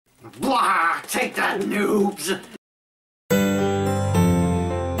Blah! Take that, noobs!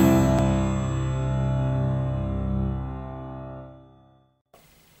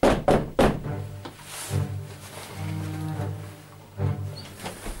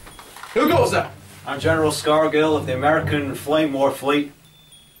 Who goes there? I'm General Scargill of the American Flame War Fleet.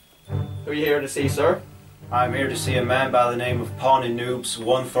 Who are you here to see, sir? I'm here to see a man by the name of Pawning Noobs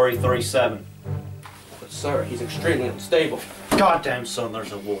 1337. But sir, he's extremely unstable. Goddamn son,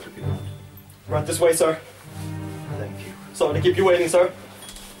 there's a war to be won. Right this way, sir. Thank you. Sorry to keep you waiting, sir.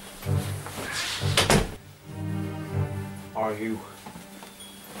 Are you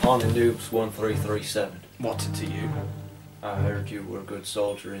Pawning Noobs 1337? What's it to you? I heard you were a good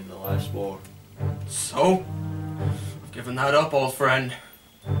soldier in the last war. So? I've given that up, old friend.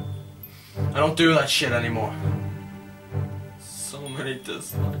 I don't do that shit anymore. So many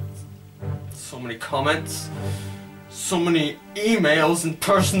dislikes. So many comments. So many emails and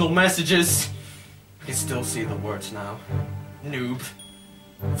personal messages. I can still see the words now. Noob.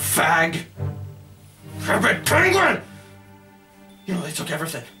 Fag. Rabbit penguin! You know, they took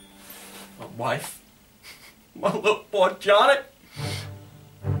everything. My wife. My little boy Johnny.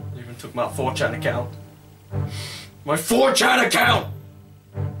 They even took my 4chan account. My 4chan account!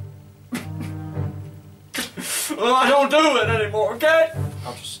 Well, I don't do it anymore, okay?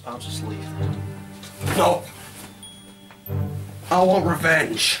 I'll just leave. No. I want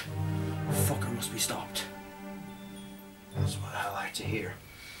revenge. The fucker must be stopped. That's what I like to hear.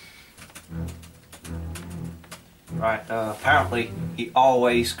 Right, apparently he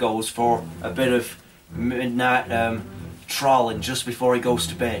always goes for a bit of midnight trolling just before he goes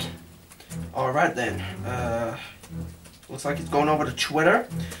to bed. Alright then. Looks like he's going over to Twitter.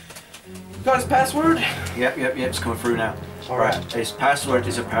 Got his password? Yep, it's coming through now. Alright. His password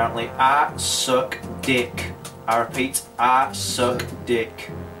is apparently I suck dick. I repeat, I suck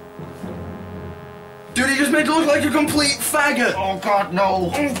dick. Dude, he just made it look like a complete faggot! Oh god, no!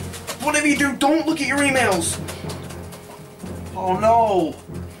 Whatever you do, don't look at your emails! Oh no!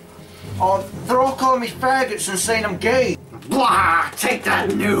 Oh, they're all calling me faggots and saying I'm gay! Blah! Take that,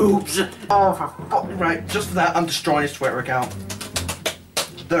 noobs! Oh, for fucking right, just for that, I'm destroying his Twitter account.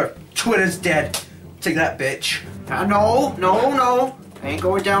 There, Twitter's dead. Take that, bitch. No. Ain't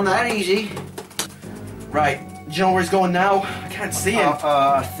going down that easy. Right, do you know where he's going now? I can't see him.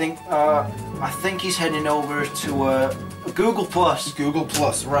 I think he's heading over to Google Plus. Google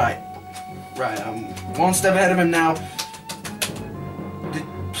Plus, right. Right, I'm one step ahead of him now.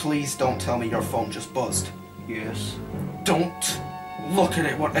 Please don't tell me your phone just buzzed. Yes. Don't look at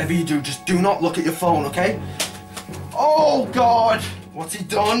it, whatever you do, just do not look at your phone, okay? Oh God! What's he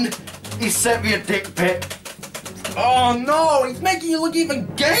done? He sent me a dick pic. Oh no, he's making you look even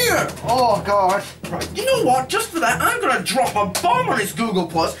gayer! Oh god. Right, you know what? Just for that, I'm gonna drop a bomb on his Google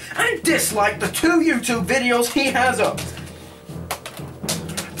Plus and dislike the 2 YouTube videos he has up.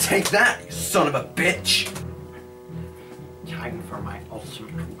 Take that, you son of a bitch! Time for my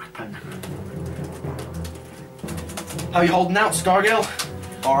ultimate weapon. How you holding out, Scargill?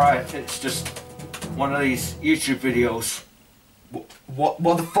 Alright, it's just one of these YouTube videos.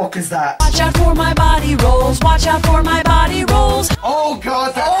 What the fuck is that? Watch out for my body rolls. Watch out for my body rolls. Oh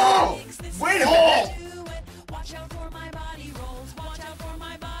god, that's... Oh! Wait a minute! Watch out for my body rolls. Watch out for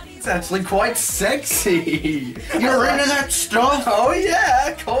my body rolls. It's actually quite sexy. You're into that stuff? Oh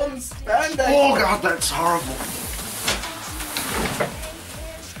yeah, come spandex. Oh god, that's horrible.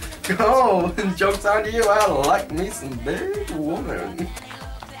 Oh, joke's on you, I like me some big woman.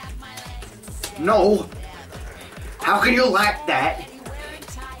 No. How can you like that?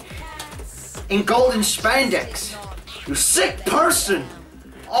 In golden spandex. You sick person.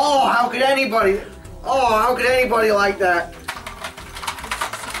 Oh, how could anybody like that?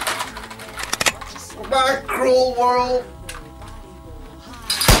 My cruel world.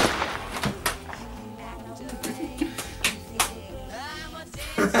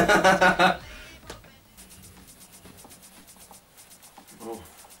 Oh,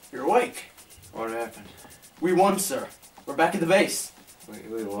 you're awake. What happened? We won, sir. We're back at the base.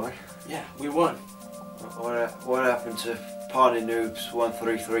 We what? Yeah, we won. What happened to Pawning Noobs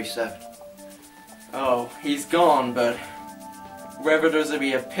 1337? Oh, he's gone, but wherever there's to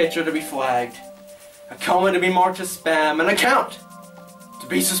be a picture to be flagged, a comment to be marked as spam, an account to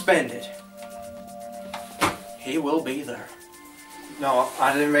be suspended, he will be there. No,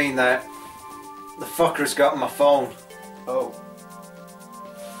 I didn't mean that. The fucker's got my phone. Oh.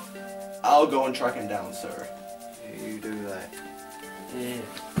 I'll go and track him down, sir. You do that. Yeah.